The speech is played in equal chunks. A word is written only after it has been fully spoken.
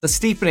The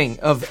steepening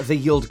of the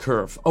yield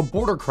curve, a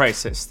border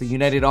crisis, the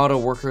United Auto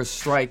Workers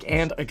strike,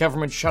 and a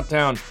government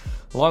shutdown,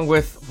 along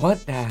with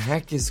what the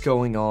heck is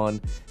going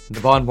on in the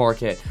bond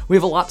market. We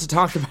have a lot to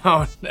talk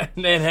about,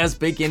 and it has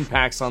big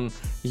impacts on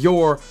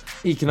your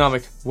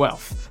economic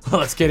wealth.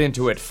 Let's get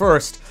into it.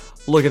 First,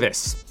 look at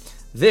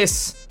this.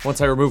 This,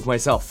 once I remove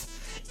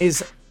myself,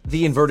 is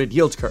the inverted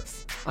yield curve.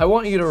 I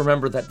want you to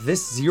remember that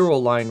this zero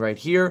line right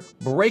here,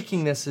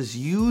 breaking this is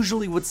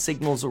usually what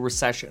signals a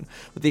recession,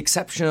 with the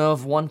exception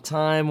of one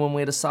time when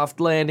we had a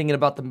soft landing in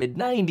about the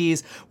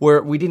mid-90s,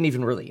 where we didn't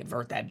even really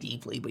invert that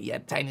deeply, but you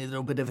had a tiny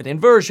little bit of an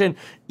inversion.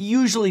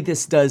 Usually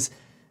this does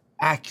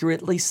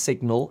accurately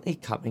signal a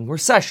coming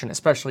recession,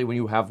 especially when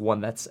you have one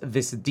that's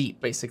this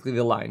deep, basically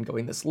the line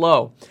going this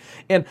low.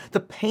 And the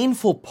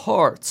painful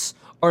parts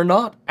are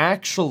not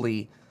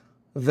actually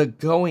the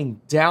going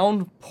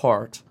down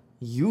part,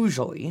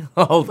 usually,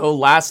 although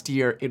last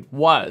year it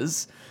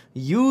was.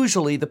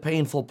 Usually the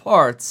painful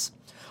parts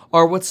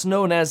are what's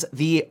known as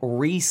the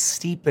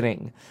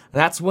re-steepening.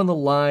 That's when the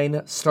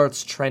line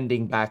starts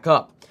trending back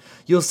up.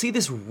 You'll see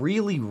this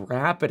really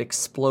rapid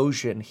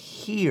explosion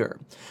here.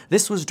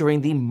 This was during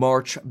the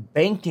March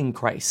banking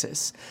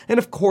crisis. And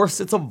of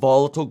course, it's a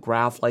volatile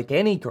graph like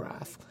any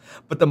graph.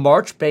 But the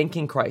March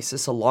banking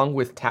crisis, along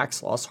with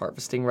tax loss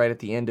harvesting right at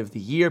the end of the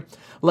year,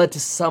 led to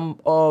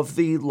some of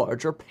the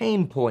larger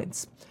pain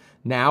points.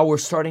 Now we're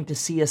starting to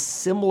see a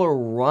similar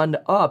run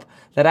up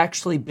that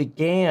actually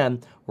began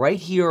right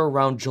here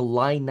around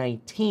July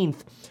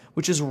 19th,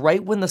 which is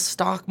right when the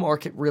stock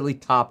market really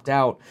topped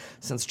out.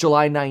 Since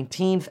July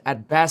 19th,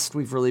 at best,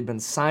 we've really been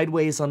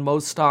sideways on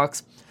most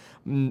stocks.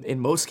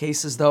 In most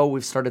cases, though,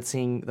 we've started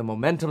seeing the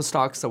momentum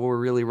stocks that were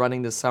really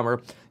running this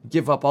summer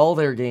give up all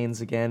their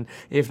gains again.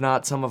 If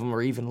not, some of them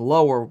are even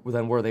lower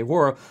than where they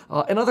were.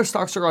 And other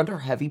stocks are under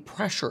heavy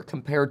pressure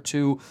compared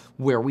to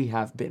where we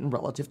have been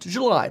relative to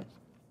July.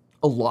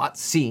 A lot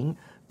seeing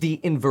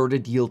the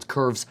inverted yield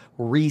curves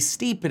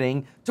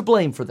re-steepening to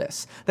blame for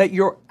this. That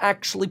you're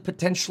actually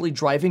potentially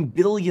driving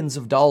billions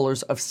of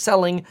dollars of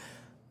selling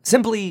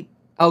simply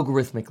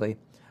algorithmically.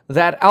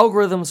 That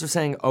algorithms are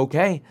saying,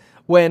 okay,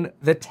 when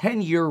the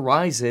 10-year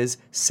rises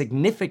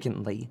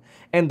significantly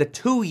and the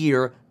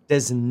 2-year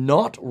does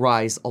not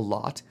rise a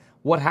lot,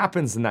 what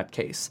happens in that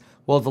case?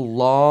 Well, the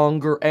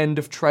longer end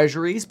of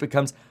treasuries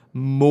becomes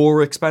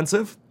more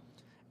expensive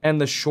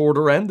and the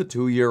shorter end, the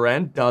 2-year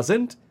end,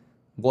 doesn't.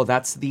 Well,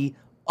 that's the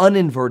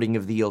uninverting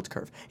of the yield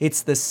curve.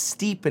 It's the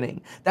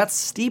steepening. That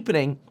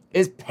steepening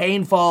is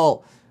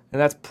painful,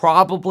 and that's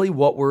probably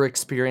what we're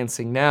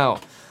experiencing now.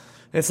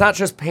 It's not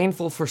just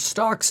painful for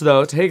stocks,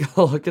 though. Take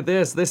a look at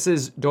this. This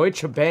is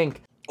Deutsche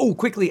Bank. Oh,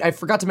 quickly, I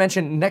forgot to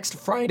mention, next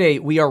Friday,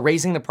 we are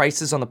raising the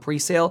prices on the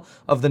pre-sale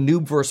of the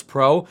Noob vs.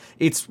 Pro.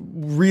 It's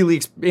really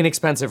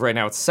inexpensive right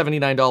now. It's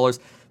 $79.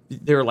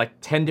 There are like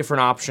 10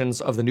 different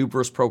options of the Noob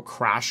vs. Pro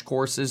crash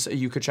courses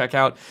you could check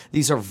out.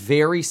 These are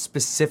very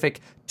specific,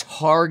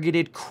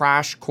 targeted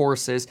crash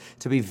courses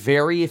to be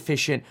very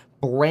efficient,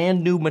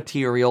 brand new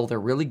material. They're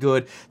really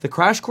good. The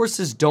crash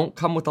courses don't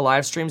come with the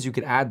live streams. You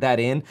could add that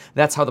in.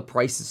 That's how the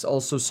price is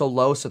also so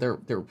low. So they're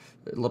a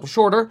little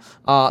shorter.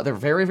 They're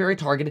very, very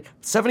targeted.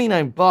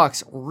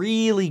 $79,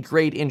 really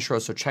great intro.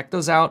 So check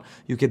those out.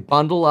 You could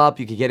bundle up.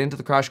 You could get into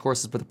the crash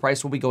courses, but the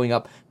price will be going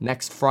up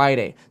next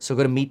Friday. So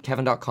go to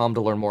meetkevin.com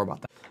to learn more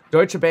about that.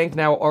 Deutsche Bank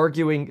now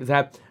arguing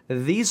that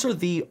these are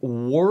the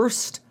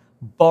worst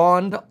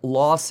bond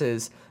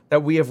losses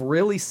that we have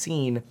really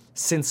seen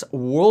since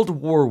World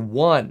War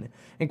I.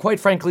 And quite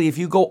frankly, if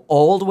you go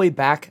all the way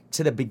back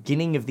to the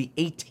beginning of the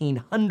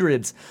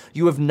 1800s,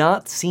 you have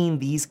not seen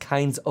these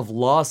kinds of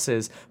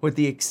losses, with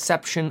the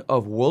exception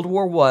of World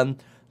War I,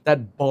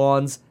 that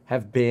bonds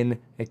have been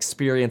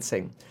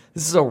experiencing.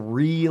 This is a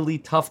really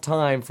tough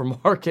time for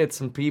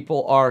markets, and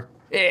people are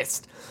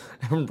pissed.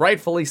 And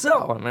rightfully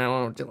so. I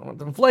mean, dealing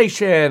with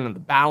inflation and the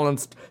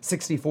balanced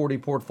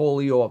 60-40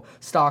 portfolio of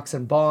stocks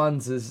and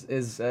bonds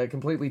is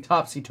completely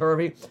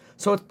topsy-turvy.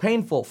 So it's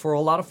painful for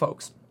a lot of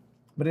folks.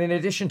 But in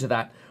addition to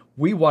that,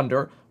 we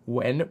wonder,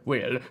 when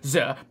will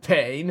the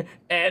pain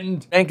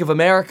end? Bank of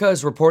America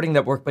is reporting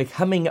that we're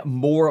becoming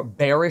more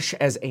bearish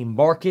as a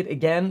market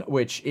again,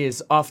 which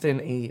is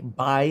often a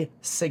buy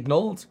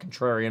signal. It's a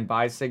contrarian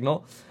buy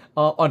signal.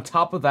 On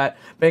top of that,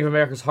 Bank of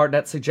America's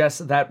HardNet suggests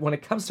that when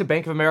it comes to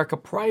Bank of America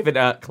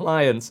private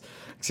clients,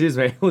 excuse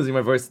me, losing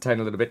my voice a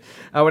tiny little bit.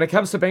 When it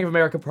comes to Bank of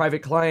America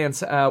private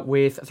clients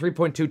with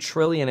 $3.2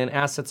 trillion in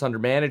assets under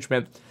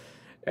management,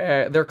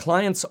 their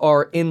clients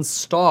are in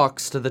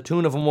stocks to the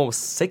tune of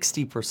almost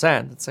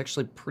 60%. It's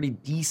actually pretty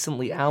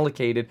decently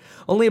allocated.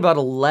 Only about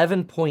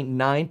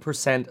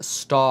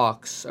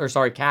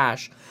 11.9%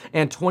 cash,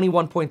 and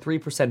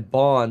 21.3%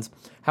 bonds.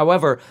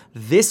 However,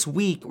 this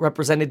week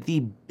represented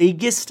the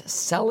biggest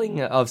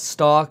selling of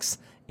stocks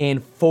in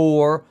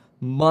 4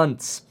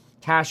 months.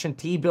 Cash and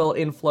T-bill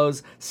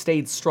inflows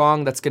stayed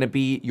strong. That's going to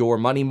be your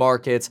money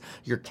markets,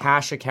 your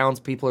cash accounts.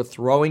 People are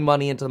throwing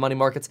money into the money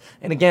markets.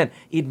 And again,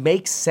 it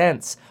makes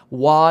sense.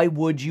 Why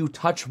would you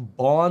touch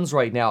bonds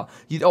right now?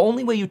 The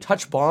only way you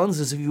touch bonds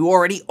is if you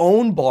already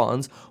own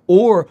bonds,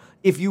 or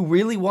if you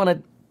really want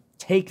to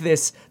take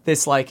this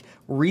like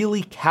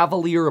really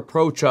cavalier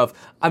approach of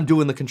I'm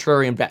doing the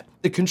contrarian bet.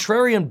 The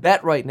contrarian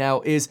bet right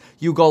now is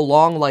you go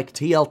long like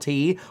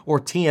TLT or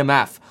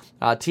TMF.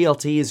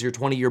 TLT is your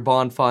 20-year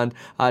bond fund.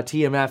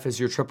 TMF is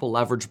your triple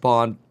leverage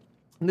bond.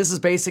 And this is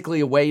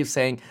basically a way of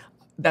saying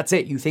that's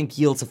it. You think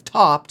yields have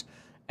topped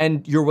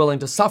and you're willing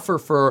to suffer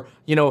for,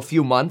 a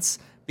few months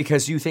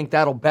because you think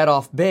that'll pay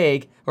off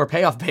big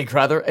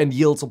rather, and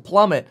yields will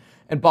plummet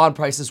and bond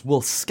prices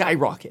will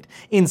skyrocket.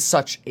 In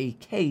such a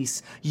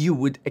case, you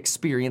would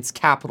experience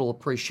capital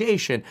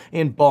appreciation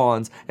in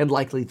bonds and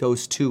likely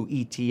those two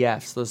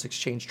ETFs, those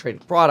exchange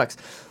traded products.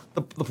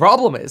 The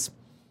problem is,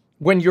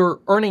 when you're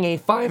earning a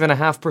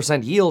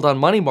 5.5% yield on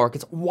money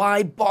markets,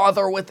 why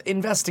bother with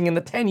investing in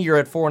the 10-year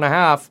at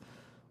 4.5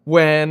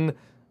 when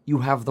you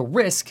have the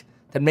risk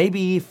that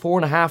maybe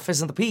 4.5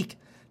 isn't the peak?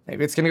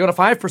 Maybe it's going to go to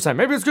 5%.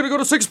 Maybe it's going to go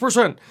to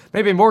 6%.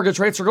 Maybe mortgage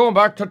rates are going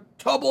back to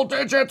double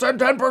digits and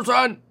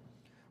 10%.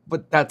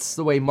 But that's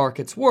the way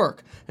markets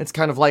work. It's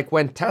kind of like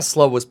when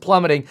Tesla was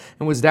plummeting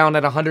and was down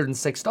at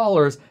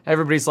 $106.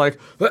 Everybody's like,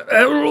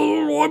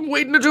 I'm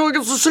waiting until it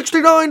gets to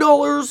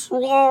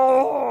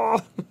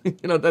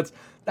 $69.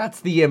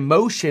 That's the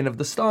emotion of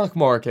the stock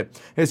market.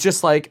 It's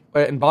just like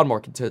in bond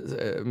market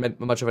to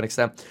much of an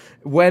extent.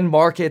 When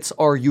markets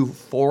are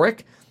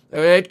euphoric,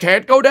 it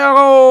can't go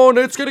down.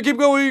 It's going to keep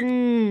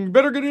going.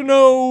 Better get in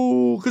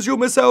now because you'll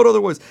miss out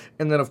otherwise.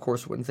 And then, of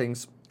course, when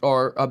things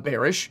are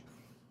bearish,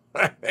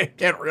 it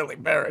can't really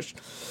bearish.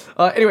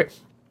 Anyway,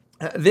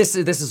 this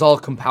is all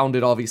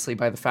compounded, obviously,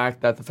 by the fact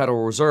that the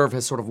Federal Reserve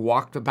has sort of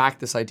walked back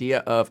this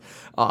idea of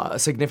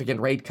significant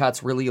rate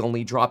cuts, really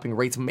only dropping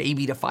rates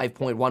maybe to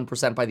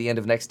 5.1% by the end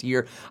of next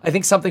year. I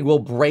think something will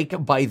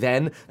break by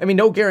then. I mean,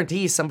 no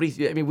guarantees.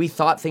 We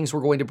thought things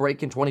were going to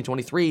break in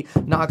 2023.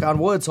 Knock on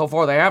wood, so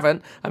far they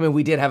haven't. I mean,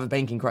 we did have a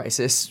banking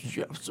crisis.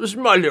 Yeah, it's a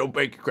small little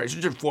banking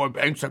crisis. Just 4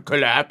 banks that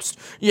collapsed.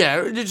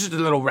 Yeah, it's just a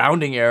little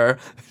rounding error.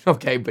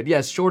 Okay, but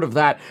yes, short of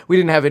that, we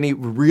didn't have any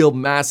real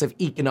massive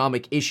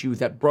economic issue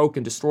that broke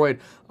and destroyed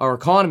our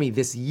economy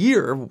this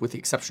year, with the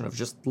exception of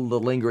just the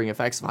lingering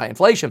effects of high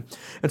inflation.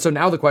 And so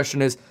now the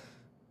question is,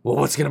 well,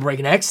 what's going to break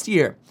next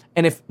year?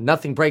 And if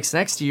nothing breaks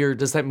next year,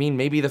 does that mean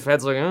maybe the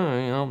Fed's like,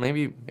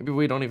 maybe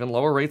we don't even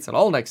lower rates at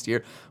all next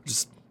year?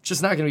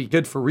 Just not going to be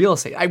good for real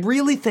estate. I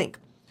really think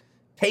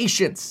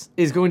patience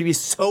is going to be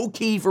so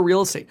key for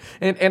real estate.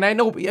 And I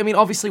know,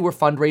 obviously we're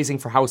fundraising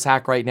for House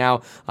Hack right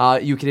now.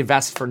 You can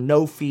invest for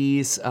no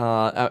fees.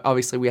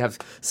 Obviously we have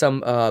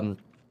some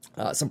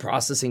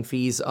processing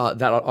fees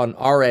that on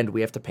our end we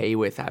have to pay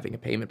with having a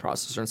payment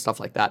processor and stuff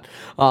like that.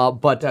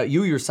 But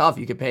you yourself,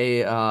 you could pay,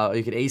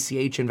 you could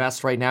ACH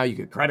invest right now. You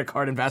could credit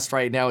card invest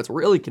right now. It's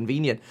really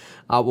convenient.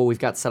 What we've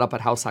got set up at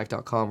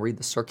househack.com. Read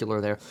the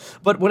circular there.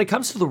 But when it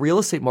comes to the real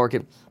estate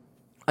market,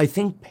 I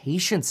think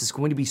patience is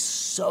going to be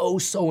so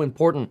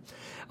important.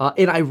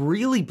 And I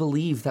really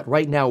believe that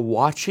right now,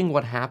 watching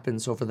what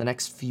happens over the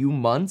next few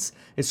months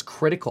is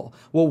critical.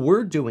 What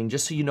we're doing,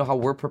 just so you know how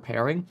we're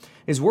preparing,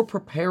 is we're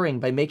preparing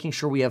by making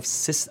sure we have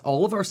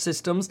all of our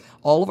systems,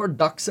 all of our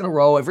ducks in a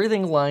row,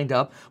 everything lined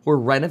up. We're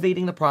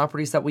renovating the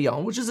properties that we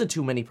own, which isn't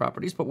too many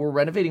properties, but we're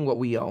renovating what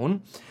we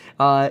own.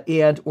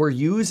 And we're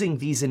using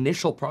these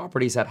initial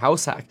properties at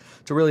House Hack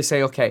to really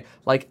say, okay,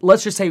 like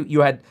let's just say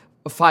you had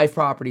 5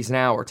 properties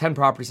now or 10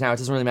 properties now. It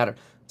doesn't really matter.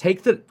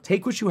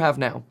 Take what you have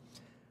now.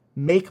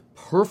 Make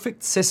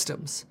perfect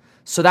systems.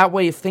 So that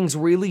way, if things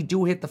really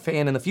do hit the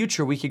fan in the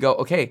future, we could go,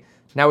 okay,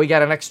 now we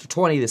got an extra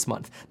 20 this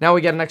month. Now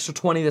we got an extra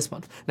 20 this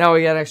month. Now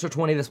we got an extra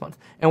 20 this month.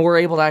 And we're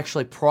able to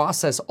actually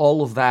process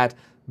all of that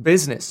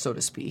business, so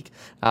to speak,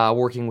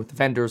 working with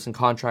vendors and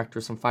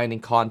contractors and finding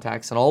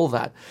contacts and all of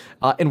that.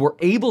 And we're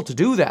able to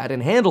do that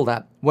and handle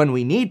that when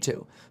we need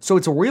to. So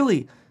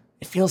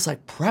it feels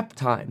like prep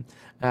time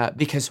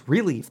because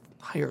really,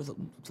 higher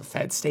the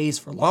Fed stays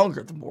for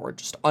longer, the more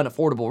just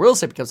unaffordable real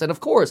estate becomes. And of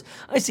course,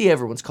 I see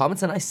everyone's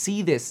comments, and I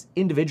see this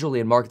individually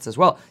in markets as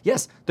well.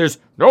 Yes, there's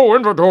no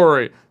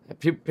inventory.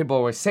 People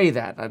always say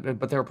that,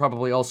 but they're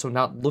probably also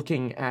not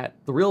looking at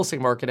the real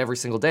estate market every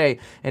single day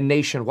and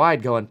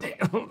nationwide going,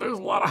 damn, there's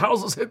a lot of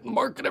houses hitting the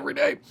market every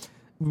day.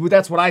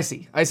 That's what I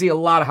see. I see a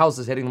lot of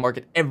houses hitting the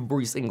market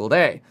every single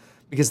day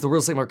because the real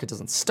estate market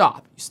doesn't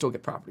stop. You still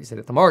get properties that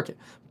hit the market.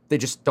 They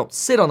just don't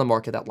sit on the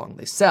market that long.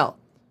 They sell.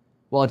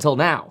 Well, until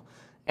now.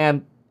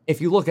 And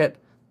if you look at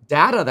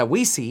data that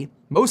we see,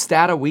 most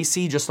data we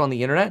see just on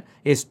the internet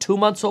is 2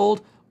 months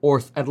old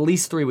or at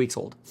least 3 weeks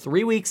old.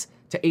 3 weeks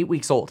to 8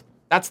 weeks old.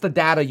 That's the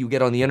data you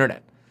get on the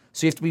internet.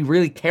 So you have to be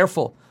really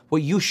careful.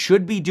 What you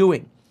should be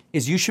doing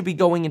is you should be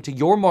going into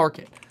your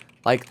market.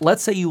 Like,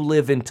 let's say you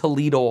live in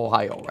Toledo,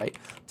 Ohio, right?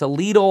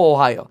 Toledo,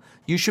 Ohio.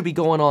 You should be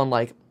going on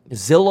like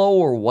Zillow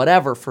or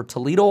whatever for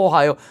Toledo,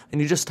 Ohio,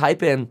 and you just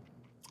type in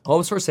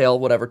homes for sale,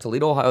 whatever,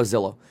 Toledo, Ohio,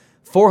 Zillow.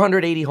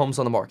 480 homes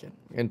on the market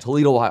in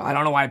Toledo, Ohio. I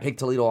don't know why I picked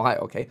Toledo,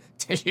 Ohio, okay?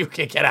 You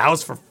can get a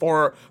house for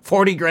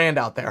 $40 grand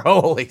out there.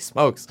 Holy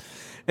smokes.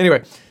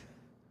 Anyway,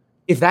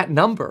 if that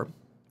number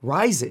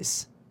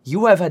rises,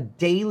 you have a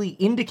daily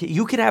indicator.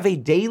 You can have a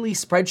daily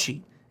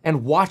spreadsheet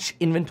and watch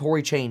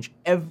inventory change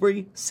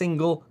every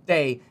single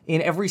day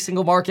in every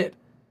single market.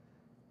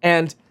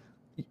 And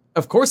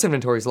of course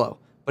inventory is low,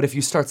 but if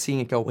you start seeing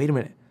it go, wait a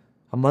minute,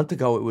 a month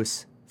ago it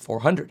was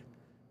 400,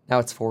 now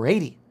it's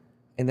 480,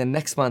 and then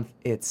next month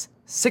it's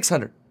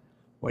 600.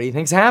 What do you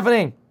think's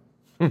happening?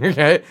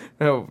 Okay,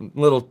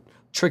 little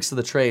tricks of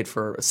the trade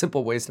for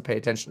simple ways to pay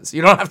attention to this.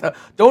 You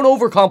don't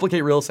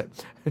overcomplicate real estate.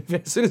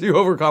 As soon as you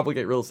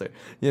overcomplicate real estate,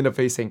 you end up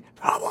facing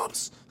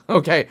problems.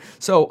 Okay,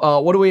 so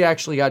what do we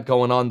actually got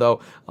going on,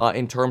 though,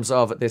 in terms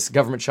of this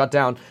government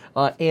shutdown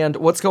and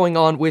what's going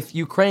on with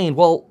Ukraine?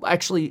 Well,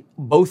 actually,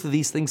 both of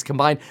these things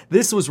combined.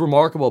 This was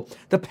remarkable.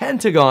 The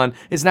Pentagon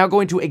is now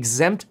going to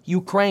exempt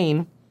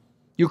Ukrainian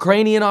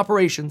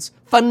operations,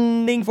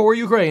 funding for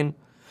Ukraine,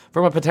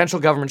 from a potential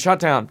government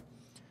shutdown.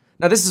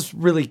 Now, this is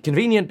really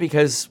convenient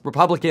because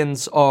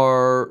Republicans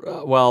are,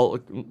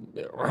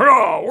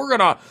 we're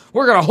gonna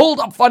hold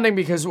up funding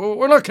because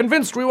we're not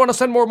convinced we want to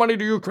send more money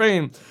to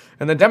Ukraine.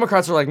 And then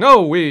Democrats are like,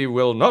 no, we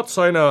will not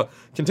sign a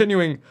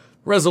continuing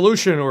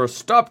resolution or a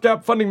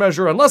stopgap funding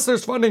measure unless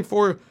there's funding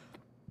for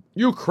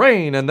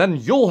Ukraine, and then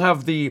you'll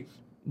have the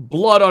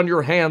blood on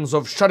your hands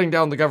of shutting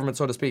down the government,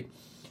 so to speak.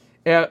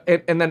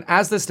 And then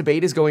as this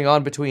debate is going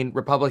on between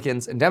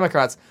Republicans and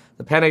Democrats,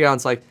 the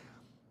Pentagon's like,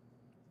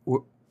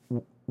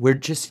 we're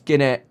just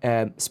gonna,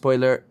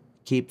 spoiler,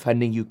 keep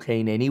funding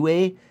Ukraine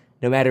anyway,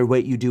 no matter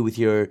what you do with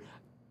your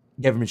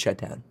government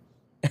shutdown.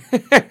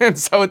 And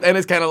so then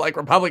it's kind of like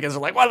Republicans are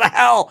like, what the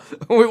hell?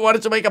 We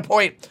wanted to make a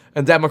point.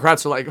 And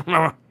Democrats are like,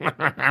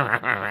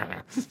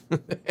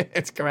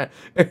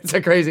 it's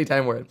a crazy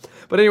time word.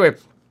 But anyway,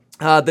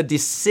 the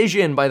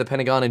decision by the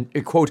Pentagon,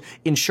 quote,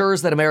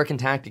 ensures that American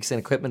tactics and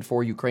equipment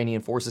for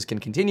Ukrainian forces can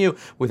continue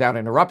without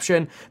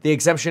interruption. The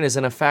exemption is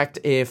in effect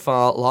if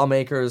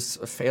lawmakers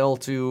fail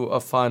to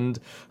fund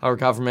our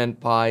government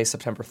by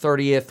September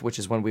 30th, which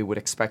is when we would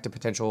expect a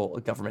potential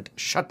government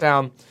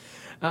shutdown.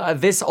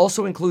 This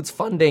also includes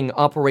funding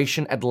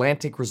Operation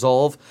Atlantic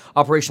Resolve.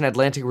 Operation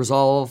Atlantic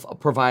Resolve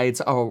provides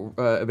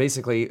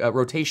basically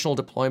rotational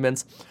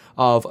deployments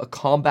of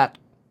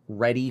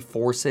combat-ready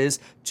forces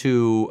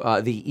to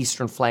the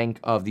eastern flank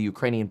of the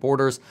Ukrainian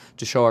borders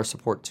to show our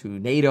support to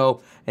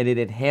NATO, and it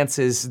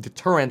enhances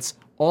deterrence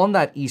on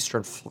that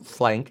eastern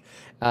flank.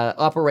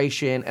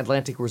 Operation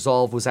Atlantic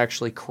Resolve was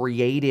actually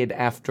created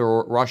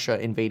after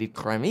Russia invaded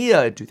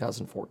Crimea in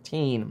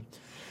 2014.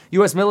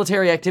 U.S.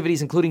 military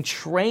activities, including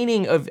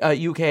training of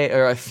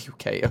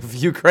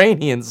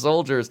Ukrainian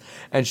soldiers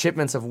and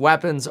shipments of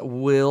weapons,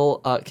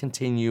 will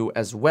continue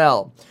as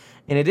well.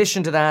 In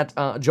addition to that,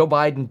 Joe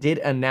Biden did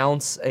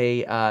announce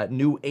a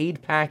new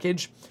aid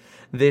package.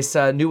 This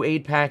new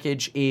aid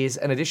package is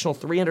an additional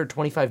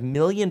 $325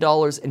 million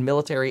in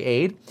military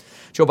aid.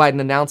 Joe Biden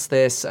announced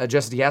this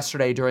just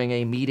yesterday during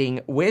a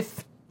meeting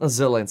with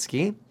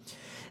Zelensky.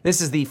 This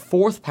is the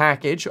fourth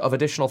package of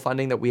additional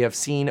funding that we have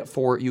seen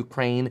for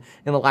Ukraine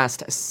in the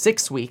last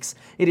 6 weeks.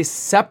 It is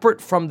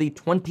separate from the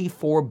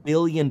 $24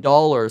 billion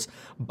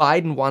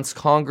Biden wants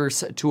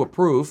Congress to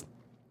approve.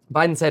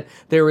 Biden said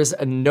there is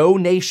no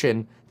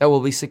nation that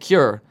will be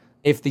secure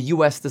if the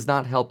U.S. does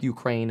not help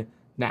Ukraine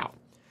now.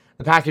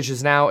 The package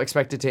is now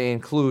expected to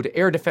include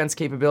air defense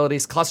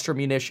capabilities, cluster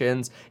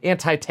munitions,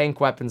 anti-tank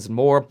weapons, and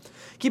more.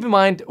 Keep in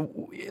mind,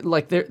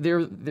 like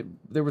there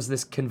was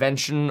this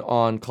convention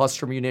on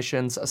cluster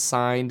munitions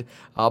signed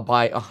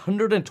by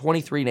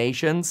 123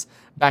 nations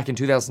back in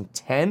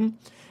 2010,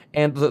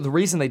 and the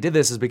reason they did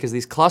this is because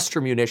these cluster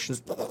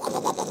munitions,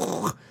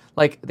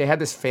 like they had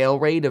this fail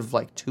rate of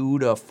like 2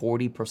 to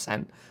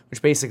 40%,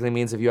 which basically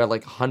means if you had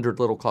like 100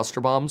 little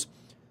cluster bombs,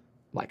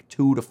 like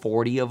 2 to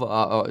 400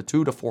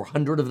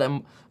 of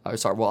them,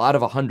 out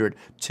of 100,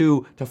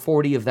 2 to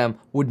 40 of them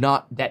would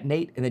not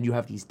detonate, and then you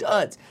have these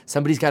duds.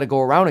 Somebody's got to go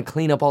around and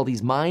clean up all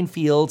these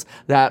minefields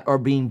that are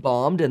being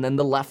bombed, and then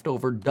the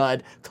leftover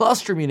dud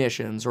cluster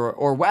munitions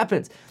or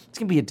weapons. It's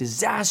going to be a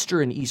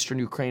disaster in eastern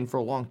Ukraine for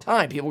a long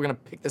time. People are going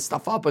to pick this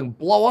stuff up and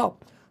blow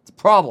up. It's a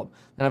problem.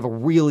 And have a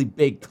really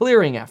big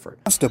clearing effort.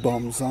 Cluster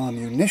bombs are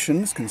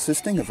munitions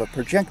consisting of a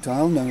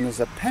projectile known as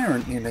a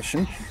parent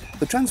munition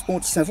that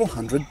transports several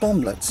hundred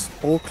bomblets,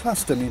 or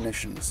cluster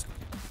munitions.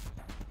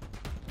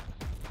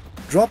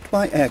 Dropped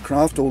by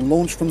aircraft or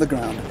launched from the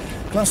ground,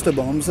 cluster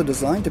bombs are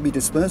designed to be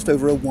dispersed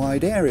over a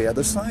wide area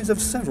the size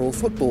of several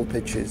football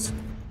pitches.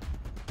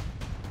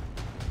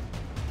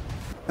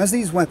 As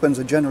these weapons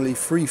are generally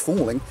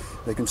free-falling,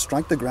 they can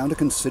strike the ground a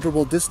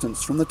considerable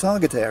distance from the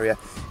target area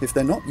if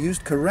they're not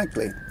used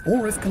correctly,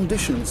 or if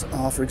conditions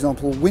are, for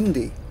example,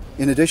 windy.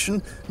 In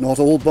addition, not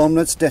all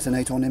bomblets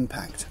detonate on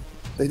impact.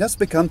 They thus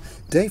become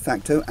de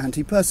facto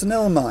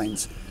anti-personnel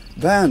mines,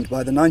 banned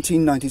by the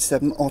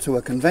 1997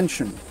 Ottawa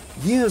Convention.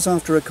 Years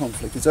after a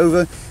conflict is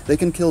over, they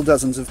can kill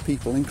dozens of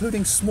people,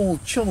 including small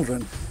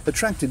children,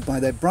 attracted by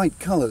their bright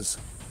colours.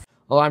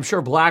 Well, I'm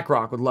sure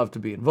BlackRock would love to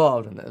be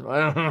involved in this.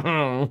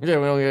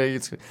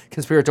 It's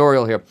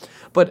conspiratorial here.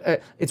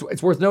 But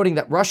it's worth noting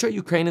that Russia,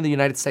 Ukraine, and the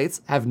United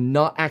States have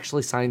not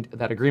actually signed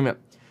that agreement.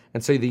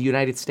 And so the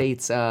United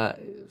States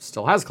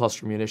still has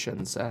cluster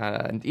munitions.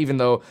 And even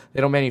though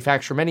they don't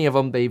manufacture many of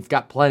them, they've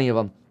got plenty of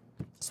them.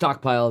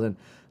 stockpiled, and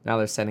now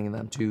they're sending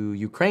them to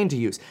Ukraine to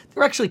use.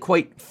 They're actually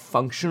quite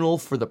functional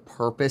for the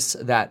purpose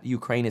that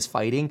Ukraine is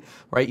fighting,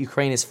 right?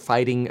 Ukraine is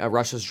fighting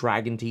Russia's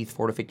Dragon Teeth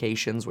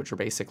fortifications, which are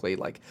basically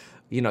like,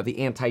 the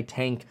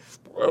anti-tank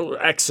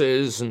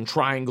X's and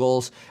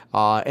triangles.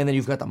 And then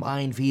you've got the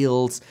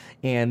minefields,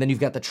 and then you've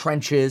got the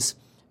trenches.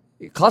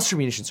 Cluster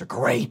munitions are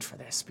great for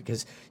this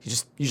because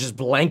you just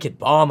blanket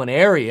bomb an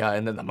area,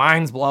 and then the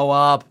mines blow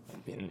up.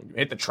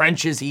 Hit the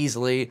trenches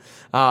easily,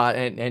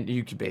 and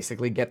you can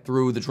basically get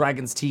through the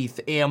Dragon's Teeth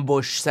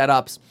ambush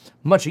setups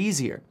much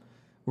easier,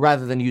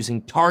 rather than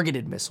using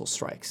targeted missile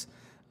strikes,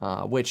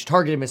 which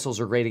targeted missiles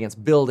are great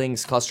against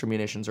buildings, cluster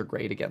munitions are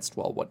great against,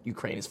 what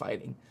Ukraine is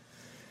fighting.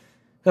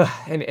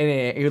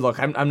 And look,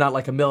 I'm not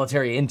like a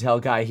military intel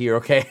guy here,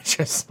 okay? I'm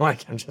just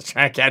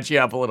trying to catch you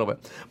up a little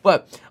bit.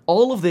 But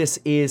all of this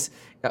is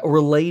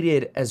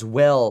related as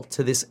well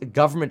to this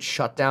government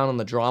shutdown and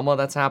the drama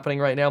that's happening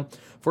right now.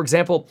 For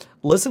example,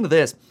 listen to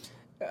this.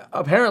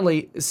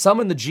 Apparently, some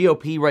in the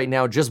GOP right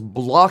now just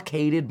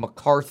blockaded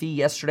McCarthy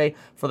yesterday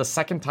for the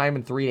second time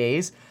in 3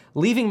 days,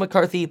 leaving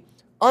McCarthy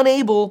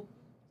unable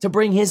to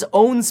bring his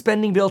own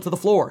spending bill to the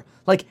floor.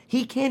 Like,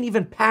 he can't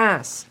even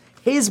pass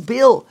his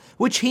bill,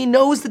 which he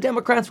knows the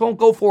Democrats won't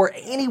go for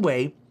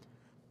anyway,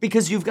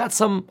 because you've got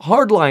some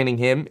hardlining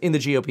him in the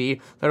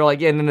GOP that are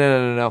like, yeah,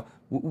 no.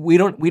 We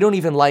don't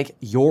even like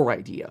your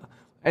idea.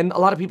 And a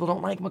lot of people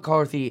don't like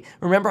McCarthy.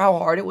 Remember how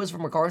hard it was for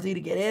McCarthy to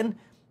get in?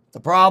 It's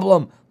a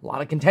problem. A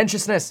lot of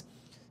contentiousness.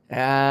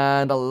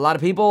 And a lot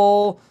of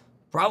people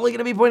probably going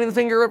to be pointing the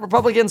finger at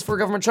Republicans for a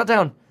government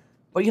shutdown.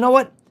 But you know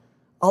what?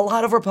 A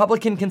lot of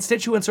Republican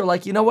constituents are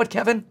like, you know what,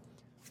 Kevin?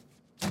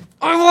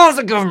 I want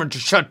the government to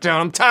shut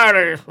down. I'm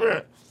tired of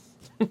it.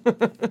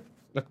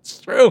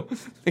 That's true.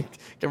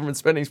 Government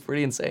spending is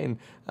pretty insane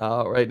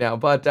right now.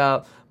 But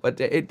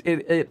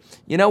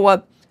you know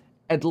what?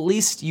 At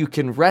least you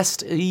can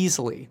rest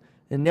easily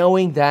in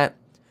knowing that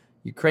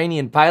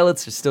Ukrainian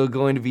pilots are still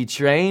going to be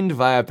trained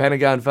via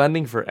Pentagon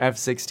funding for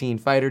F-16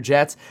 fighter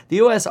jets. The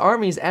U.S.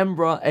 Army's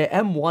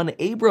M1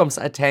 Abrams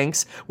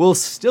tanks will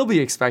still be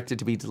expected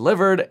to be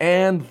delivered,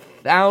 and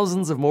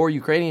thousands of more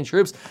Ukrainian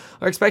troops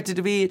are expected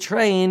to be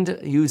trained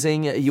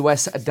using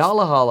U.S.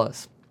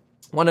 Dalahalas.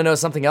 Want to know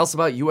something else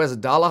about U.S.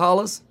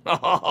 Dalahalas?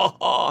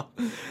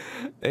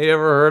 They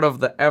ever heard of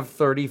the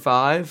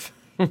F-35?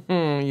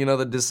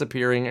 The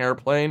disappearing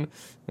airplane?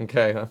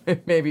 Okay,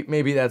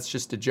 maybe that's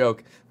just a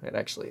joke. It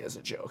actually is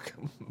a joke.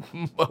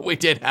 But we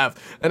did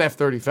have an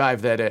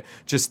F-35 that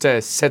just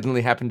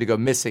suddenly happened to go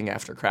missing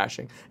after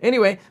crashing.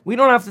 Anyway, we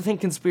don't have to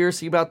think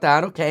conspiracy about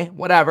that. Okay,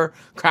 whatever.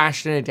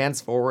 Crashed in a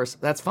dense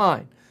forest. That's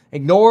fine.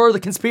 Ignore the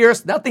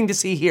conspiracy. Nothing to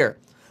see here.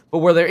 But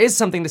where there is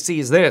something to see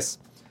is this.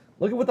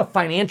 Look at what the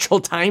Financial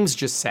Times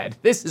just said.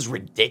 This is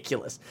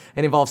ridiculous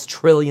and involves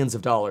trillions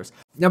of dollars.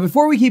 Now,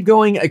 before we keep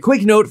going, a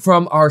quick note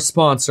from our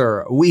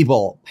sponsor,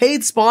 Webull.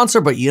 Paid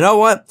sponsor, but you know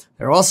what?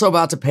 They're also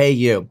about to pay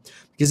you.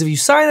 Because if you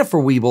sign up for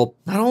Webull,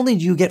 not only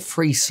do you get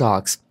free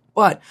stocks,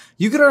 but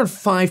you can earn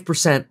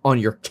 5% on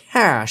your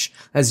cash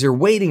as you're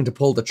waiting to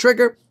pull the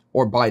trigger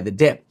or buy the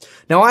dip.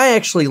 Now, I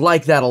actually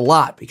like that a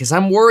lot because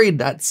I'm worried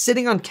that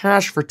sitting on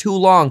cash for too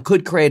long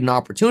could create an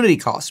opportunity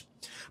cost.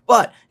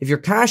 But if your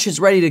cash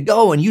is ready to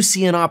go and you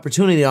see an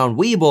opportunity on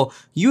Webull,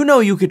 you know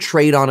you could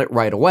trade on it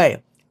right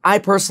away. I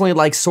personally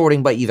like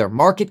sorting by either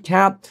market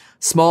cap,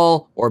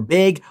 small or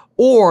big,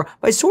 or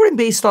by sorting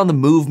based on the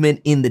movement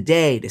in the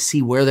day to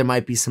see where there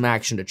might be some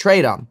action to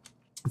trade on.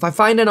 If I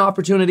find an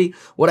opportunity,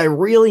 what I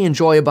really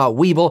enjoy about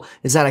Webull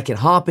is that I can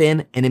hop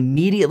in and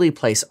immediately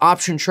place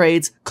option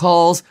trades,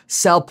 calls,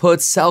 sell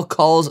puts, sell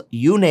calls,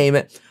 you name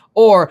it.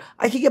 Or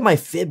I can get my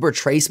fib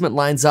retracement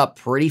lines up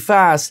pretty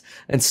fast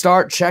and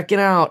start checking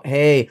out,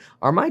 hey,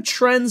 are my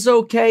trends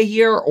okay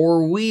here, or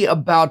are we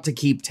about to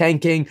keep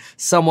tanking?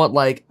 Somewhat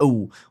like,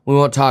 we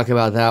won't talk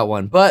about that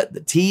one. But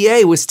the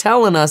TA was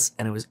telling us,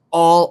 and it was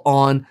all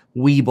on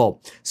Webull.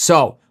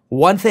 So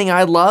one thing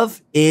I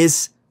love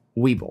is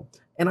Webull,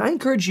 and I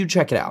encourage you to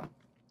check it out.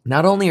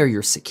 Not only are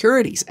your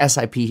securities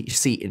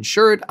SIPC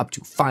insured up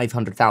to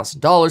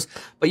 $500,000,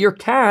 but your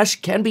cash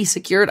can be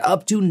secured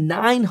up to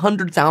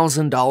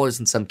 $900,000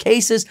 in some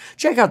cases.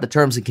 Check out the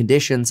terms and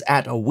conditions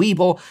at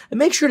Webull and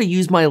make sure to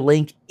use my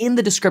link in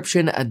the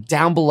description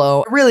down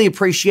below. I really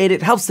appreciate it.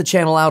 It helps the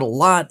channel out a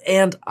lot,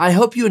 and I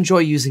hope you enjoy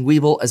using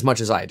Webull as much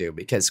as I do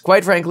because,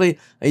 quite frankly,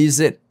 I use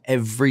it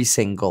every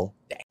single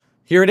day.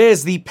 Here it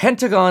is. The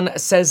Pentagon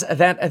says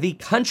that the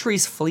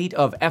country's fleet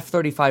of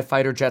F-35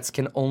 fighter jets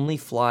can only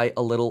fly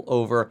a little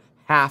over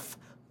half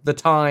the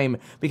time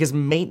because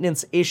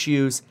maintenance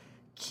issues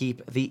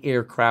keep the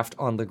aircraft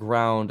on the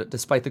ground,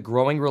 despite the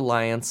growing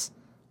reliance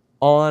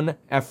on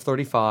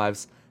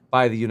F-35s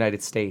by the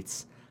United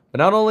States. But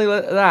not only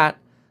that,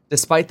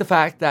 despite the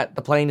fact that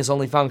the plane is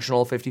only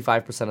functional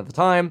 55% of the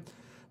time,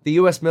 the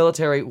U.S.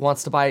 military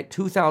wants to buy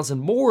 2,000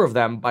 more of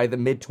them by the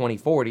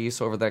mid-2040s,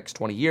 so over the next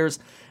 20 years,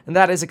 and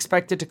that is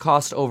expected to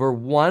cost over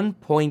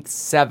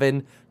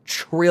 $1.7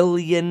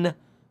 trillion.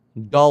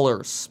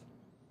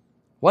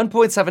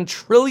 $1.7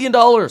 trillion.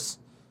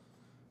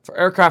 for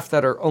aircraft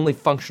that are only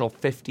functional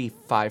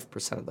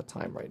 55% of the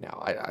time right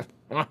now.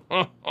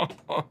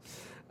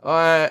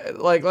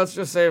 Let's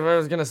just say if I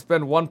was going to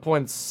spend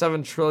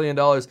 $1.7 trillion,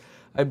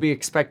 I'd be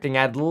expecting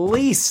at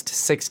least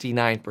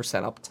 69%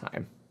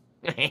 uptime.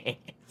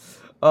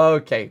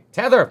 Okay,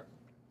 Tether.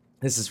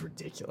 This is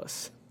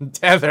ridiculous.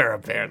 Tether,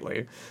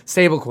 apparently.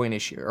 Stablecoin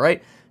issue,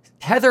 right?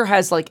 Tether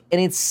has like an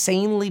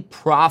insanely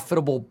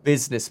profitable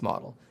business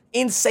model.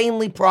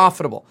 Insanely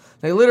profitable.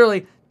 They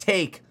literally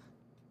take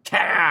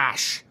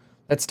cash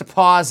that's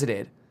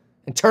deposited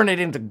and turn it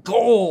into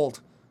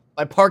gold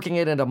by parking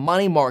it into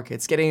money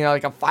markets, getting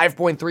like a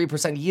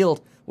 5.3%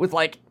 yield with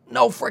like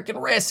no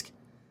freaking risk.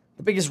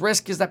 The biggest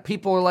risk is that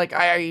people are like,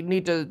 I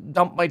need to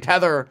dump my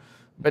Tether.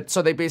 But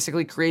so they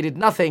basically created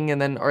nothing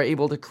and then are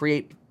able to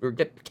create or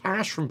get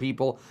cash from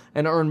people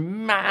and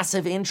earn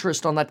massive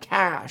interest on that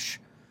cash.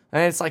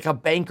 And it's like a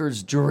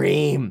banker's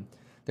dream.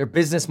 Their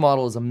business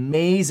model is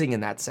amazing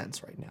in that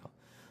sense right now.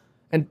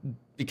 And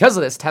because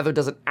of this, Tether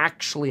doesn't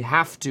actually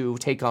have to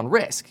take on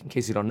risk. In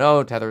case you don't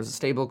know, Tether is a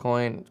stable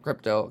coin,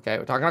 crypto. Okay,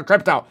 we're talking about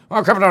crypto. We're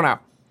on crypto now.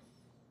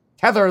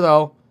 Tether,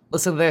 though,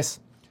 listen to this,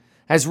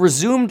 has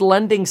resumed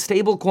lending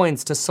stable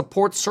coins to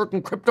support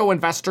certain crypto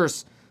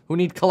investors who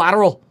need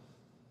collateral.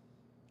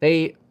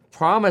 They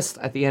promised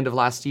at the end of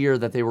last year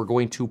that they were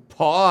going to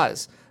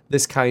pause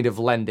this kind of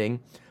lending,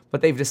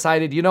 but they've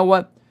decided, you know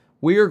what?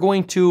 We are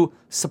going to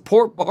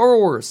support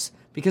borrowers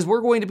because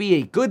we're going to be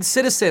a good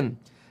citizen.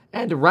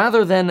 And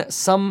rather than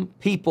some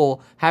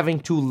people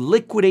having to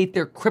liquidate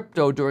their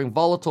crypto during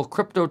volatile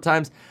crypto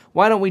times,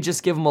 why don't we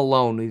just give them a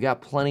loan? We've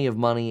got plenty of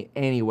money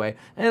anyway,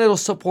 and it'll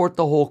support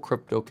the whole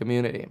crypto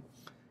community.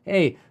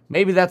 Hey,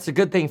 maybe that's a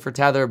good thing for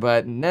Tether,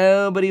 but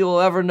nobody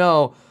will ever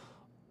know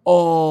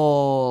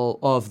all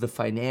of the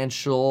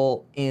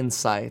financial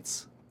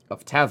insights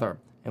of Tether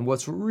and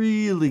what's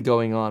really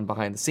going on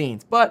behind the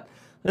scenes. But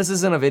this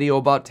isn't a video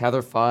about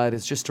Tether FUD.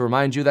 It's just to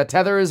remind you that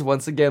Tether is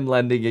once again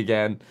lending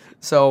again.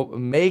 So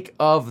make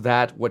of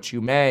that what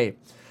you may.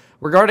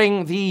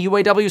 Regarding the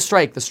UAW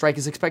strike, the strike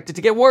is expected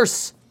to get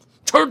worse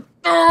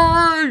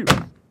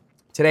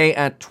today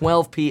at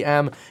 12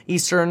 p.m.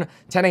 Eastern,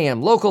 10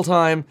 a.m. local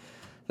time.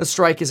 The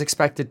strike is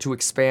expected to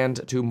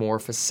expand to more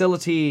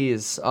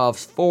facilities of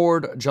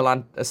Ford,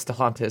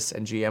 Stellantis,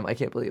 and GM. I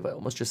can't believe I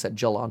almost just said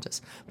Stellantis.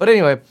 But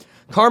anyway,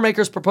 car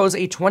makers propose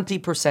a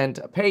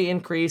 20% pay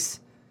increase.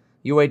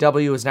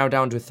 UAW is now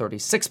down to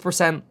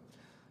 36%.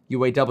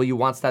 UAW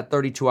wants that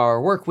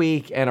 32-hour work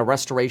week and a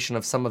restoration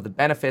of some of the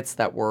benefits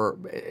that were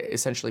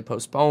essentially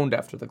postponed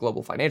after the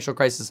global financial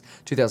crisis,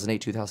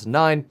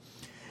 2008-2009.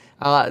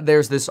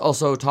 There's this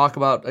also talk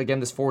about,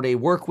 again, this 4-day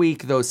work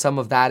week, though some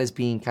of that is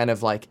being kind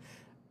of like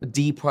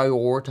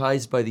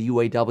deprioritized by the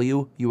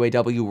UAW.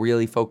 UAW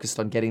really focused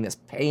on getting this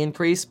pay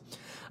increase.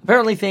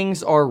 Apparently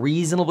things are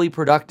reasonably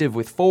productive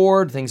with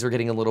Ford. Things are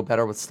getting a little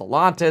better with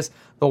Stellantis.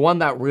 The one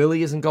that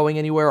really isn't going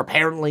anywhere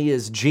apparently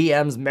is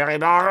GM's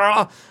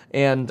Meribara.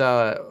 And,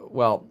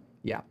 well,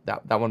 yeah,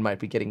 that one might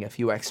be getting a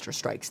few extra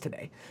strikes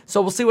today.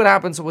 So we'll see what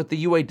happens with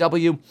the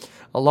UAW.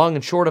 Long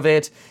and short of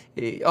it,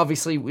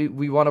 obviously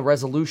we want a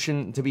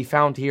resolution to be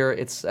found here.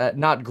 It's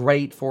not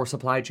great for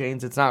supply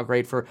chains. It's not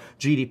great for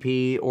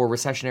GDP or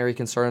recessionary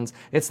concerns.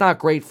 It's not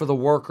great for the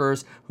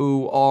workers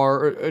who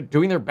are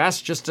doing their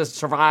best just to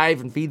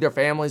survive and feed their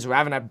families, who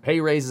haven't had pay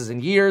raises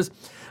in years.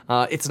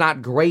 It's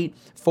not great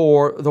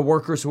for the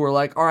workers who are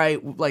like, all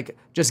right, like,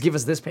 just give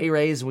us this pay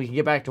raise and we can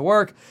get back to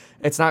work.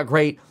 It's not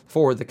great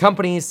for the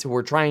companies who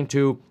are trying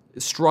to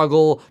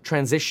struggle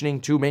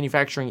transitioning to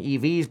manufacturing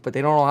EVs, but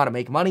they don't know how to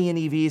make money in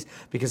EVs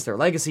because they're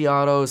legacy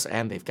autos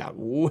and they've got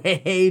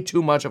way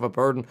too much of a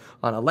burden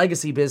on a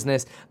legacy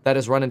business that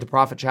has run into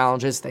profit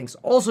challenges, thanks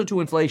also to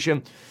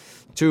inflation,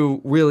 to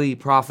really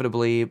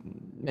profitably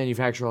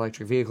manufacture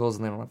electric vehicles,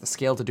 and they don't have the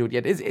scale to do it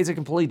yet. It's a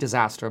complete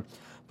disaster,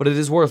 but it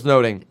is worth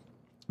noting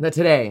that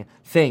today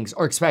things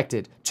are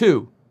expected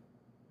to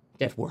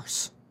get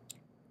worse.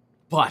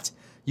 But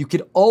you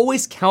can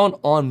always count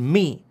on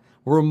me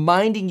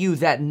reminding you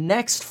that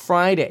next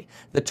Friday,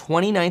 the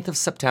 29th of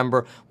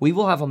September, we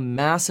will have a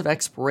massive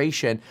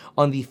expiration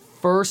on the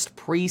first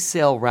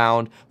pre-sale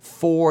round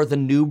for the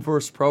Noob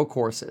vs. Pro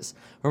courses.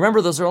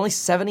 Remember, those are only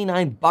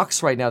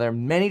 $79 right now. There are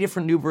many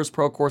different Noob vs.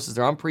 Pro courses.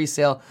 They're on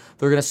pre-sale.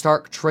 They're going to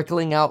start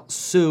trickling out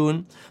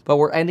soon, but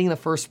we're ending the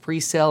first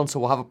pre-sale, and so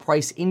we'll have a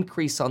price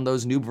increase on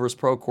those Noob vs.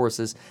 Pro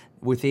courses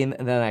within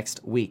the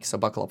next week, so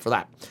buckle up for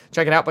that.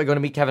 Check it out by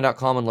going to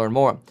meetkevin.com and learn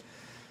more.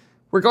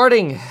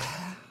 Regarding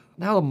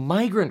now the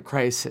migrant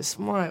crisis,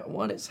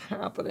 what is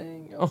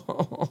happening?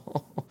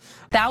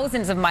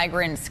 Thousands of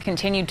migrants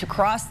continued to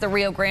cross the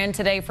Rio Grande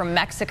today from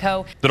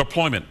Mexico. The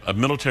deployment of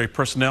military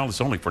personnel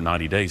is only for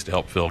 90 days to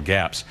help fill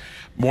gaps.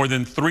 More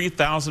than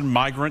 3,000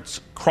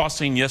 migrants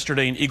crossing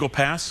yesterday in Eagle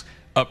Pass,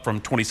 up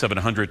from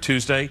 2,700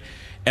 Tuesday,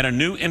 and a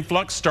new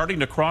influx starting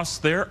to cross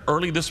there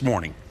early this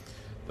morning.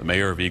 The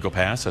mayor of Eagle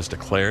Pass has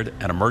declared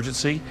an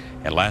emergency,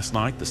 and last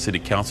night the city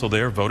council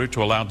there voted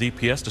to allow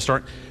DPS to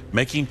start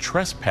making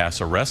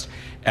trespass arrests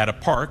at a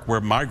park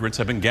where migrants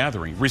have been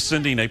gathering,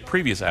 rescinding a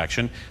previous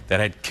action that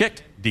had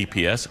kicked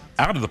DPS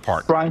out of the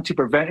park. Trying to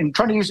prevent and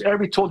trying to use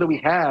every tool that we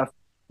have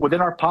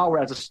within our power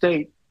as a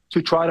state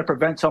to try to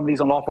prevent some of these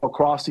unlawful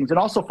crossings, and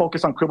also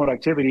focus on criminal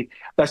activity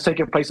that's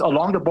taking place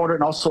along the border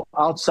and also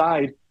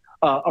outside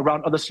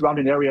around other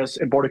surrounding areas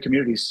and border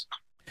communities.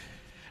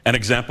 An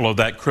example of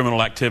that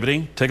criminal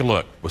activity, take a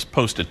look, was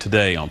posted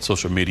today on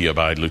social media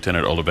by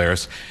Lieutenant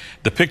Olivares.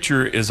 The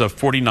picture is of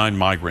 49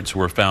 migrants who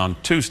were found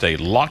Tuesday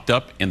locked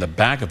up in the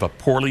back of a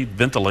poorly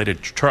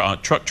ventilated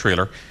truck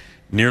trailer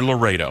near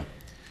Laredo.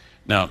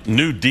 Now,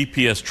 new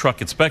DPS truck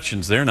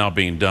inspections, they're now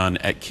being done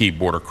at key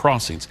border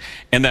crossings.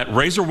 And that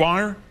razor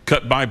wire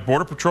cut by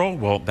Border Patrol,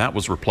 well, that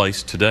was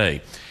replaced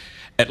today.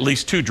 At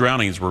least 2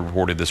 drownings were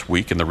reported this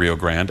week in the Rio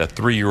Grande. A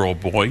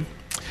 3-year-old boy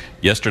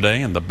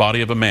yesterday, and the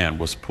body of a man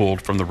was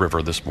pulled from the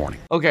river this morning.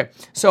 Okay,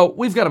 so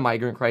we've got a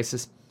migrant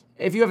crisis.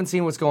 If you haven't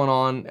seen what's going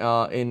on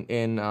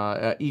in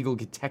Eagle,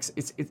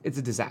 Texas, it's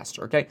a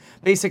disaster, okay?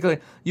 Basically,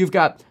 you've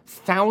got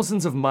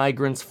thousands of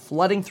migrants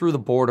flooding through the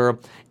border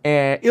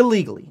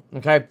illegally,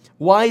 okay?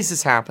 Why is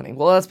this happening?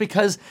 Well, that's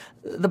because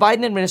the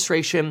Biden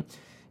administration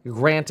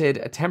granted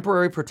a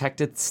temporary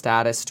protected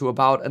status to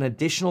about an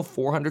additional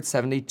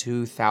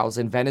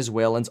 472,000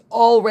 Venezuelans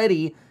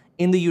already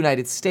in the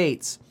United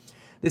States.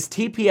 This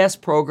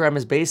TPS program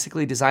is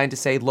basically designed to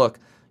say, look,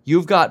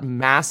 you've got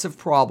massive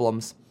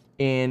problems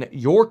in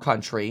your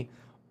country.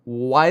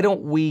 Why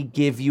don't we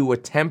give you a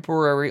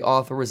temporary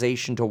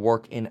authorization to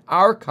work in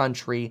our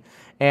country,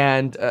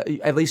 and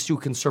at least you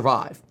can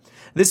survive?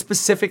 This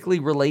specifically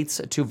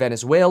relates to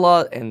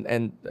Venezuela,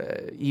 and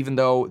even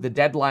though the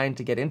deadline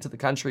to get into the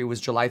country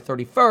was July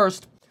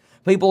 31st,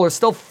 people are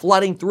still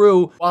flooding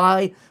through.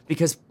 Why?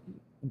 Because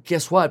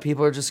guess what?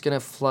 People are just going to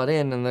flood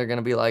in, and they're going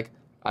to be like,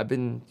 I've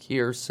been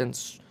here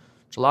since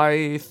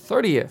July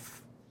 30th.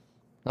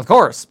 Of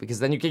course, because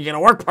then you can get a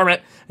work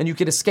permit and you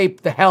can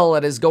escape the hell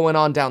that is going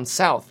on down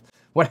south.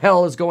 What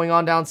hell is going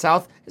on down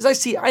south is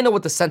I know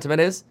what the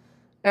sentiment is,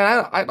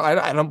 and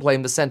I don't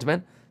blame the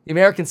sentiment. The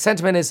American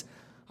sentiment is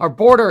our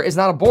border is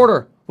not a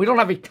border. We don't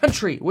have a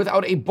country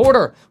without a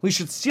border. We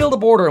should seal the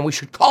border, and we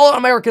should call on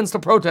Americans to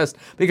protest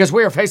because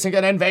we are facing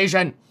an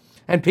invasion.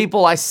 And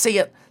people, I see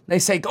it, they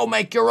say, go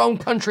make your own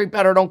country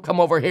better. Don't come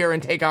over here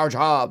and take our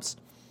jobs.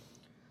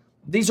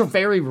 These are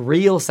very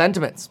real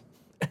sentiments,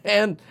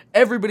 and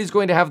everybody's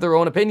going to have their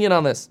own opinion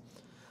on this.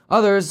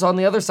 Others on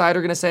the other side are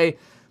going to say,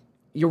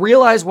 you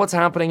realize what's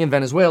happening in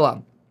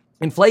Venezuela.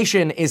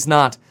 Inflation is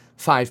not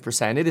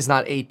 5%. It is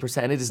not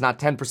 8%. It is not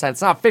 10%.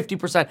 It's not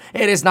 50%.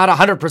 It is not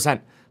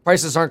 100%.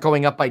 Prices aren't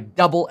going up by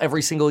double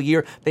every single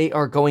year. They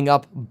are going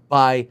up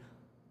by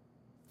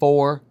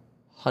 400%.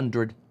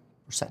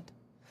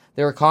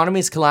 Their economy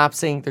is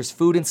collapsing. There's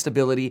food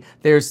instability.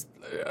 There's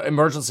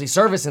emergency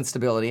service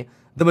instability.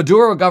 The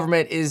Maduro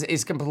government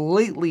is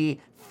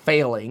completely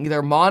failing.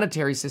 Their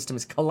monetary system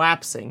is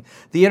collapsing.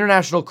 The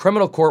International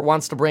Criminal Court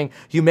wants to bring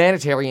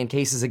humanitarian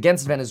cases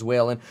against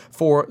Venezuela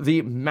for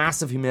the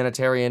massive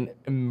humanitarian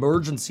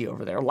emergency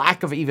over there.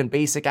 Lack of even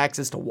basic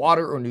access to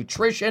water or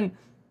nutrition.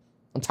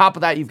 On top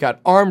of that, you've got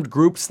armed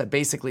groups that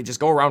basically just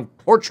go around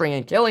torturing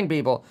and killing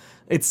people.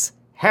 It's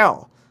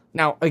hell.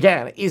 Now,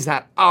 again, is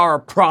that our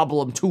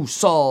problem to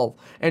solve?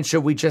 And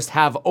should we just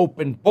have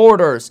open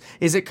borders?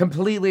 Is it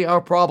completely our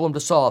problem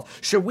to solve?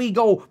 Should we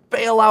go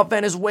bail out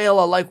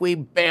Venezuela like we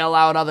bail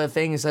out other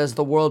things as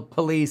the world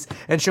police?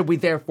 And should we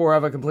therefore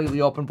have a completely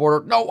open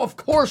border? No, of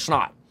course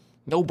not.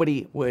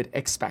 Nobody would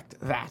expect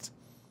that.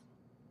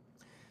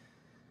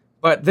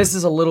 But this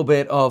is a little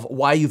bit of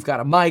why you've got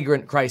a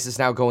migrant crisis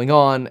now going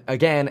on,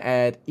 again,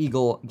 at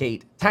Eagle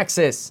Gate,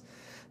 Texas.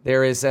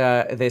 There is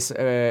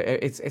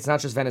it's not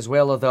just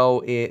Venezuela,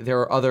 though. There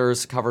are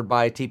others covered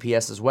by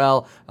TPS as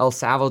well. El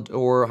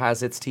Salvador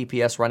has its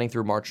TPS running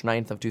through March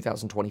 9th of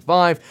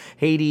 2025.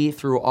 Haiti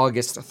through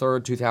August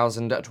 3rd,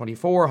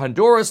 2024.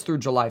 Honduras through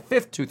July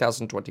 5th,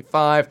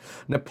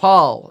 2025.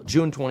 Nepal,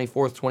 June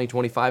 24th,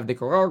 2025.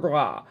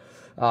 Nicaragua,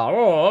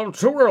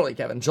 too early,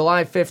 Kevin.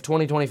 July 5th,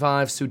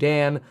 2025.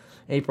 Sudan,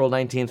 April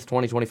 19th,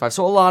 2025.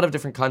 So a lot of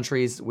different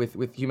countries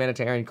with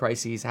humanitarian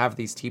crises have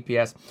these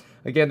TPS.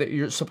 Again, that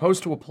you're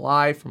supposed to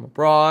apply from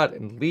abroad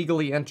and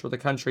legally enter the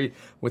country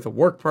with a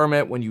work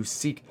permit when you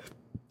seek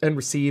and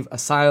receive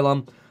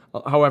asylum.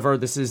 However,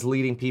 this is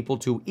leading people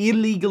to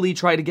illegally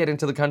try to get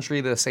into the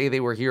country. They say they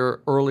were here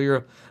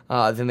earlier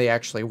than they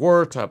actually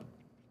were, to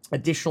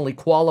additionally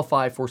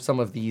qualify for some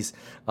of these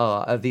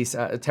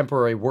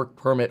temporary work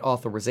permit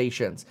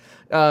authorizations.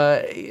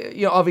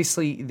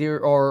 Obviously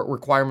there are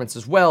requirements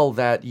as well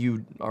that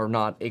you are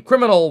not a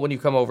criminal when you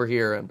come over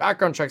here, and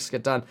background checks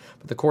get done,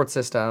 but the court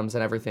systems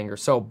and everything are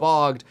so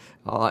bogged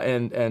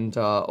and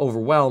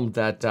overwhelmed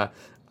that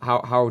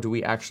how do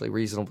we actually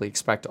reasonably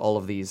expect all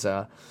of these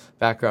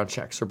background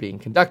checks are being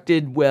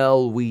conducted?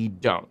 Well, we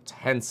don't.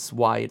 Hence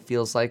why it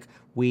feels like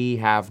we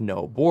have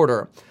no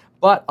border.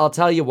 But I'll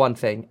tell you one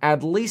thing,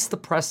 at least the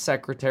press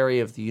secretary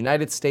of the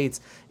United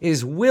States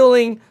is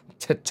willing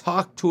to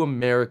talk to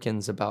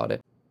Americans about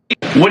it.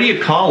 What do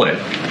you call it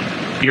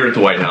here at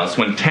the White House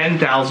when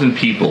 10,000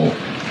 people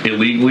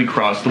illegally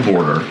cross the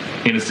border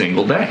in a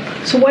single day?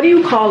 So what do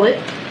you call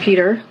it,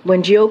 Peter,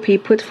 when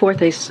GOP puts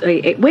forth a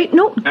wait,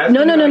 no,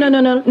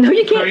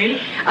 you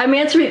can't. I'm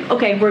answering.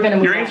 Okay, we're going to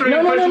move You're on. answering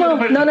No,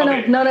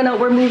 okay. no,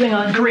 we're moving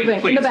on. Kareem,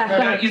 moving. please. In the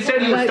back. You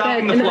said you were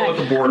stopping the flow at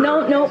the border.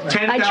 No.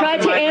 I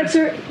tried to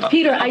answer,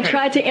 Peter, I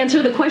tried to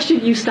answer the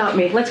question. You stopped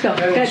me. Let's go.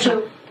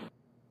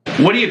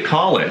 What do you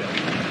call it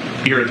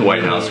here at the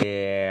White House?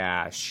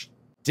 Yeah,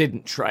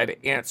 didn't try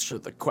to answer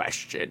the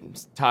question.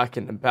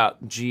 Talking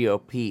about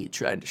GOP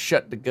trying to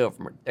shut the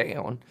government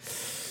down.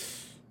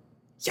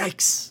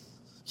 Yikes.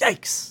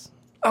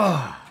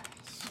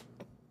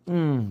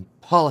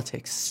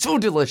 Politics, so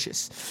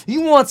delicious.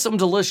 You want some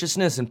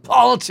deliciousness in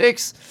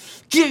politics?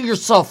 Get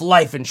yourself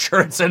life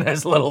insurance in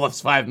as little as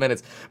 5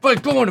 minutes by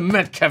going to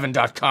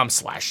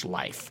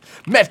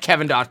metkevin.com/life.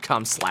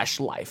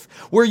 Metkevin.com/life,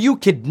 where you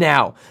could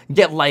now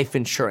get life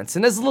insurance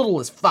in as little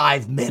as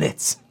 5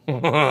 minutes.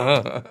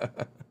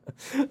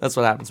 That's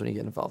what happens when you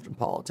get involved in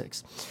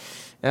politics.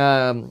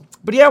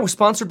 But yeah, we're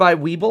sponsored by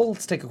Webull.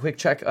 Let's take a quick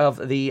check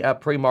of the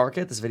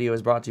pre-market. This video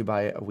is brought to you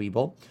by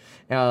Webull.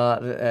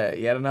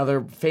 Yet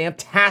another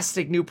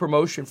fantastic new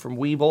promotion from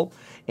Webull.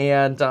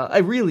 And I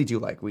really do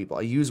like Webull.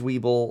 I use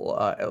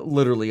Webull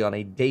literally on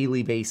a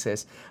daily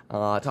basis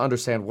to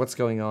understand what's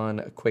going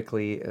on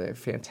quickly.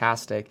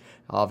 Fantastic.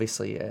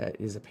 Obviously, it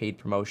is a paid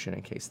promotion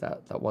in case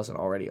that wasn't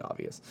already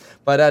obvious.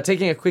 But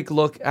taking a quick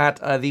look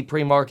at the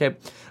pre-market,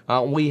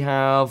 we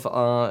have,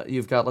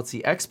 you've got, let's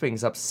see,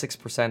 Xpeng's up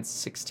 6%,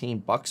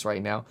 $16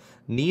 right now.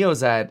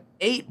 Neo's at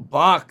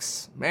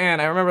 $8. Man,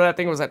 I remember that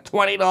thing was at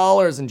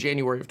 $20 in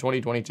January of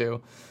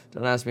 2022.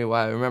 Don't ask me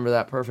why. I remember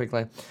that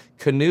perfectly.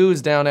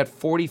 Canoe's down at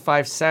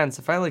 45 cents.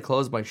 I finally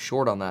closed my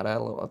short on that. I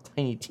had a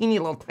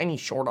tiny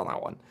short on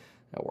that one.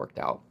 That worked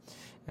out.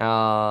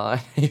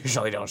 I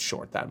usually don't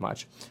short that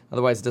much.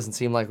 Otherwise, it doesn't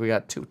seem like we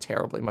got too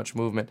terribly much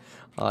movement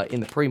in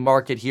the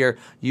pre-market here.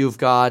 You've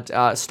got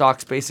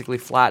stocks basically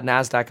flat.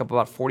 NASDAQ up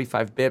about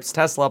 45 bips.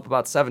 Tesla up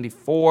about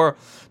 74.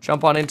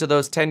 Jump on into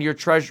those 10-year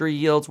treasury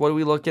yields. What are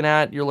we looking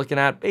at? You're looking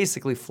at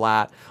basically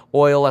flat.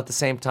 Oil at the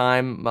same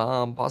time,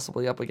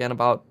 possibly up again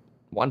about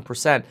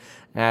 1%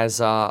 as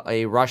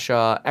a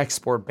Russia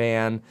export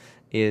ban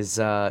is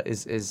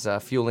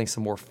fueling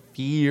some more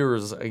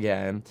fears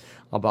again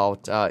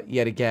about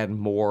yet again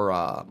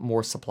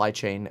more supply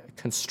chain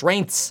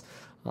constraints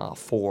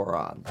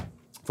for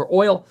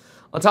oil.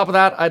 On top of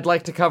that, I'd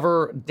like to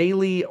cover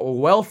daily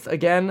wealth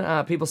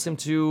again. People seem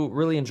to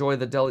really enjoy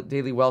the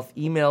daily wealth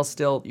email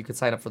still. You can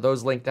sign up for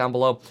those, linked down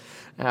below.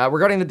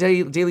 Regarding the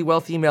daily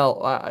wealth email,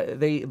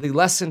 the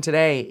lesson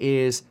today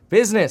is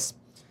business.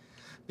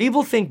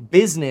 People think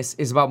business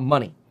is about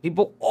money.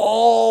 People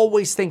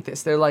always think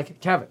this. They're like,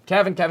 Kevin.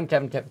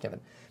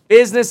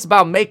 Business is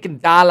about making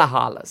dollar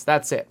hollers.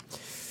 That's it.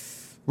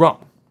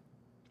 Wrong.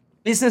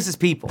 Business is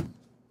people.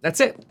 That's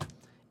it.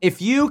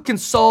 If you can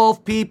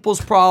solve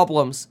people's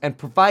problems and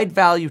provide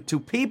value to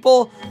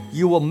people,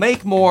 you will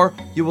make more,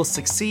 you will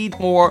succeed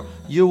more,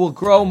 you will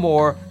grow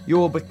more, you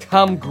will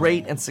become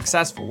great and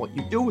successful. What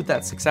you do with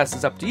that success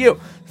is up to you.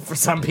 For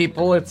some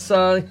people, it's,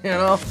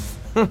 well,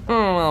 we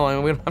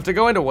don't have to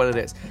go into what it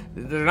is.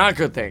 They're not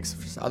good things.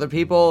 For other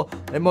people,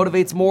 it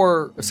motivates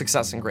more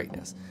success and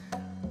greatness.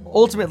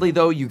 Ultimately,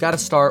 though, you got to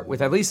start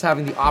with at least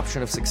having the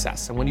option of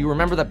success. And when you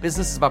remember that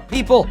business is about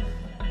people,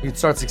 you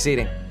start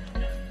succeeding.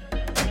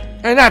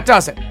 And that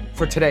does it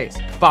for today's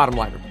Bottom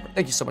Line Report.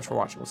 Thank you so much for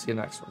watching. We'll see you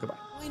next one. Goodbye.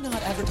 Why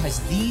not advertise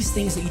these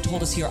things that you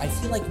told us here? I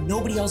feel like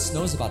nobody else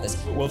knows about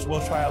this. We'll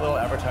try a little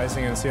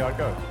advertising and see how it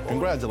goes.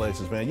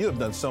 Congratulations, man. You have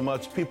done so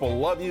much. People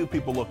love you.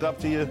 People look up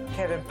to you.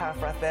 Kevin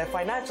Paffrath there,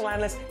 financial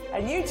analyst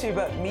and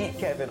YouTuber. Meet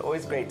Kevin.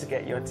 Always great to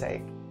get your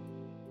take.